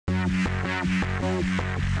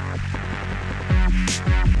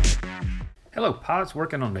Hello pilots,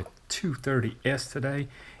 working on the 230S today,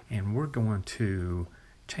 and we're going to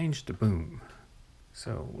change the boom.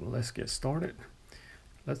 So let's get started.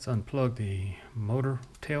 Let's unplug the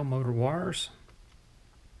tail motor wires.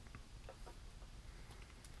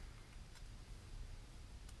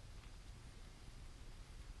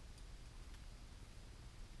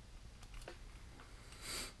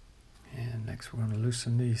 And next we're going to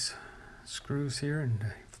loosen these screws here in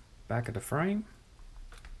the back of the frame.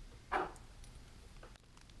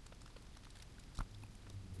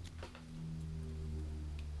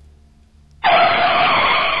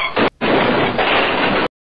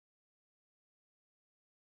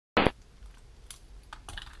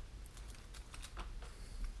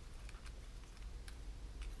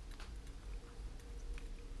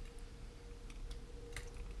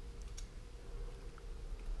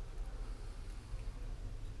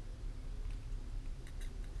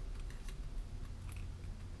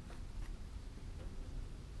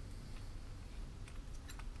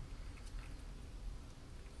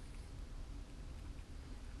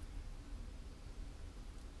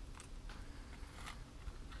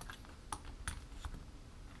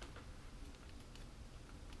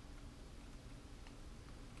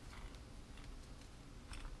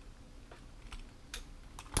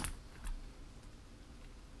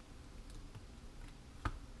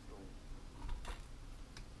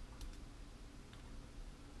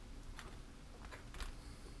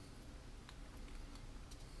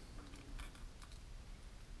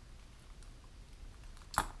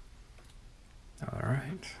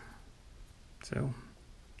 Alright, so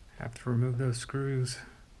have to remove those screws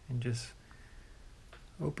and just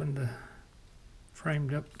open the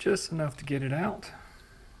frame up just enough to get it out.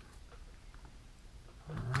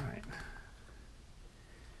 Alright,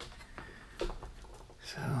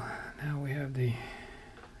 so now we have the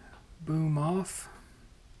boom off.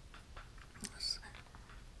 Let's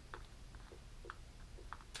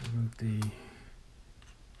remove the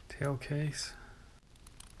tail case.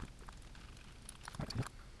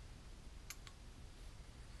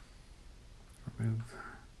 Remove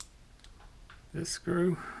this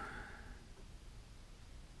screw.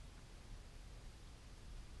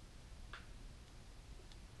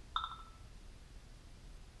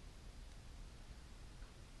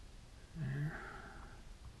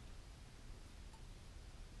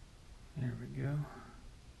 There we go.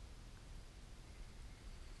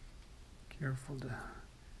 Careful to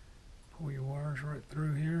pull your wires right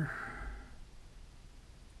through here.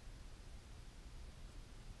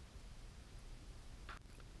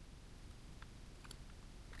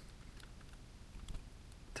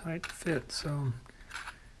 Tight fit, so I'm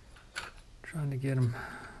trying to get them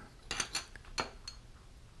to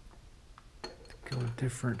go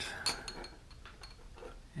different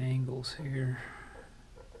angles here,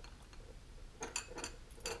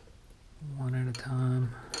 one at a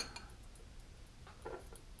time.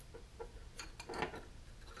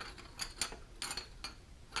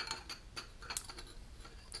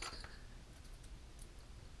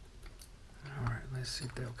 All right, let's see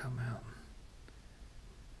if they'll come out.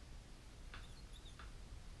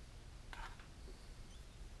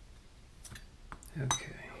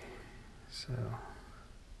 Okay, so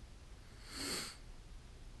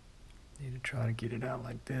need to try to get it out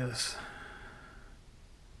like this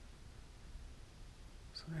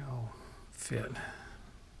so they all fit.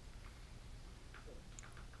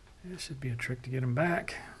 It should be a trick to get them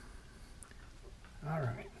back. All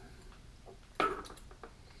right.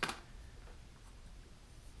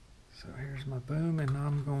 So here's my boom, and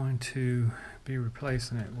I'm going to be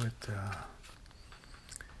replacing it with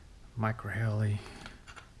Micro-Heli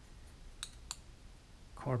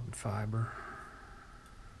carbon fiber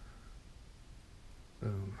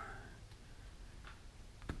boom.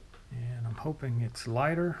 And I'm hoping it's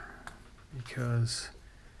lighter because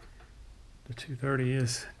the 230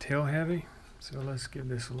 is tail heavy. So let's give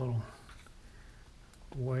this a little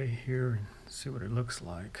weigh here and see what it looks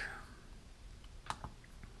like.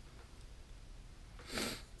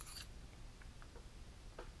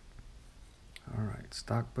 Alright,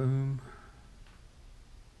 stock boom.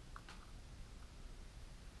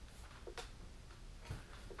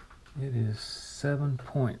 It is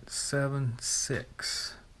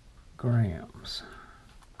 7.76 grams.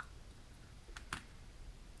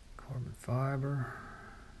 Carbon fiber.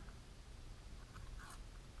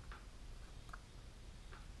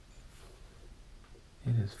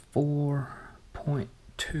 It is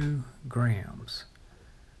 4.2 grams.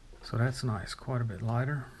 So that's nice, quite a bit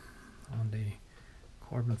lighter on the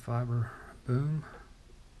carbon fiber boom.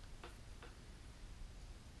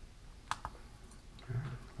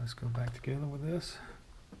 Let's let's go back together with this.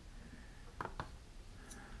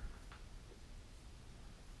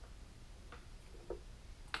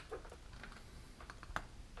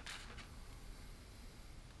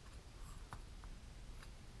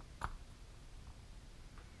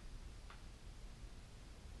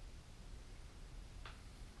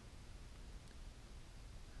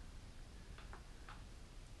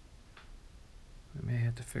 We may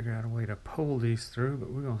have to figure out a way to pull these through, but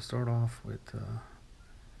we're going to start off with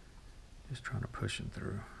just trying to push them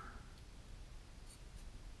through.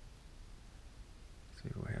 See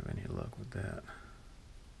if we have any luck with that.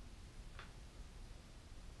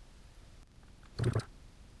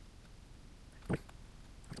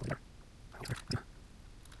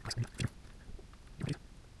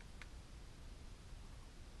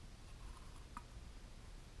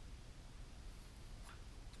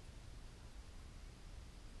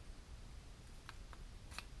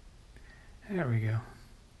 There we go.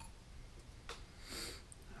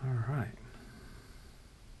 All right.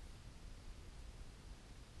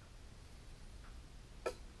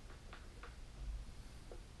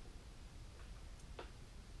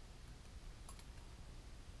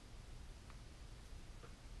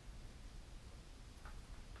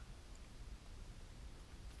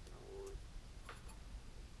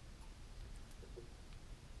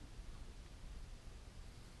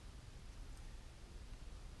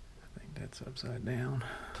 That's upside down.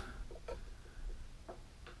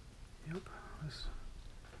 Yep, let's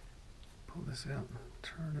pull this out and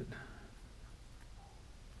turn it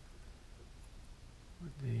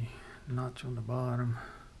with the notch on the bottom.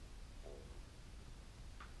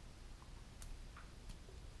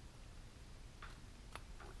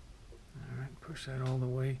 Alright, push that all the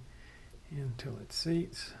way until it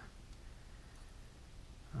seats.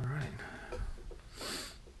 Alright.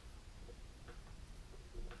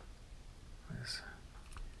 Let's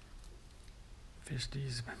fish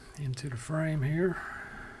these into the frame here.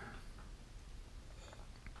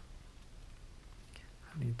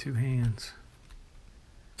 I need 2 hands.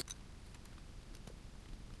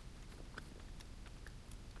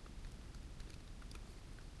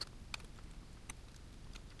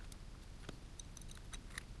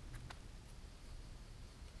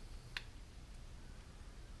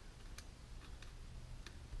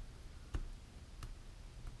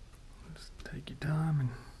 Just take your time and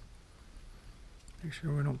make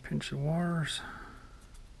sure we don't pinch the wires.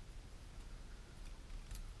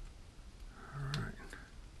 All right.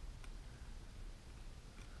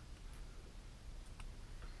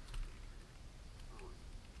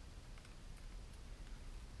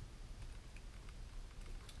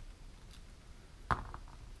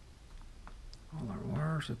 All our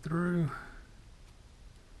wires are through.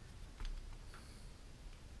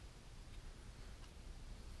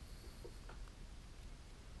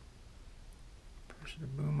 Push the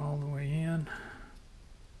boom all the way in.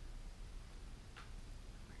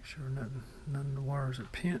 Make sure none of the wires are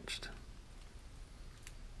pinched.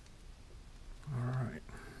 All right.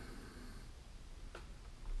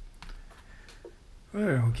 Well,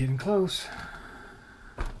 we're getting close.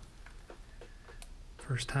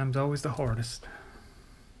 First time's always the hardest.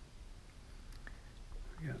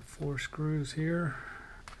 We got 4 screws here.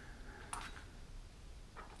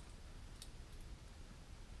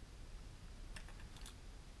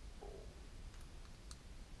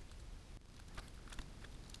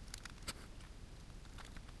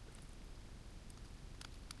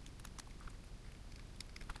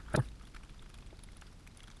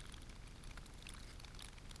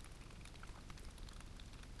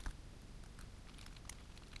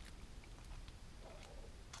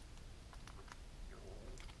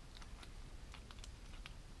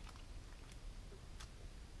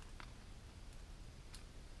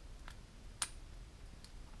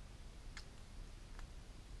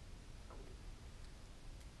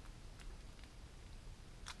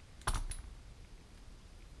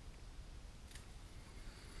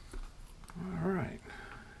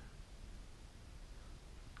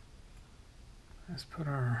 Let's put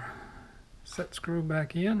our set screw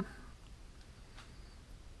back in.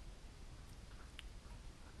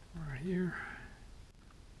 Right here.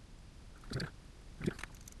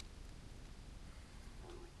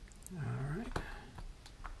 All right.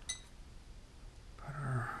 Put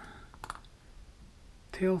our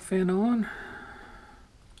tail fin on.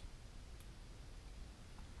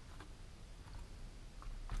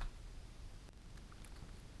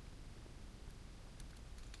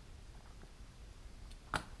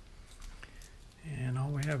 And all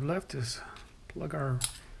we have left is plug our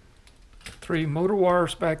 3 motor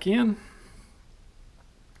wires back in.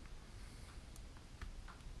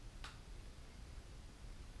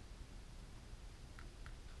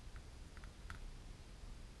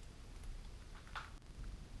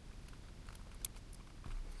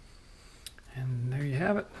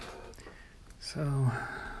 have it. So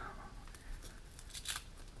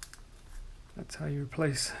that's how you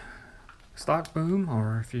replace stock boom,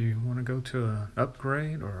 or if you want to go to an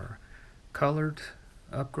upgrade or colored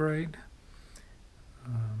upgrade.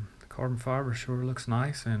 The carbon fiber sure looks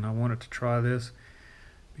nice, and I wanted to try this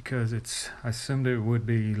because I assumed it would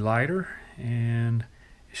be lighter and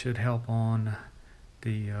it should help on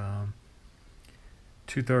the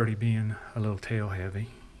 230 being a little tail heavy.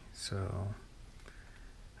 So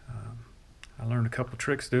I learned a couple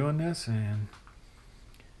tricks doing this, and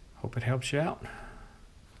hope it helps you out.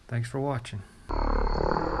 Thanks for watching.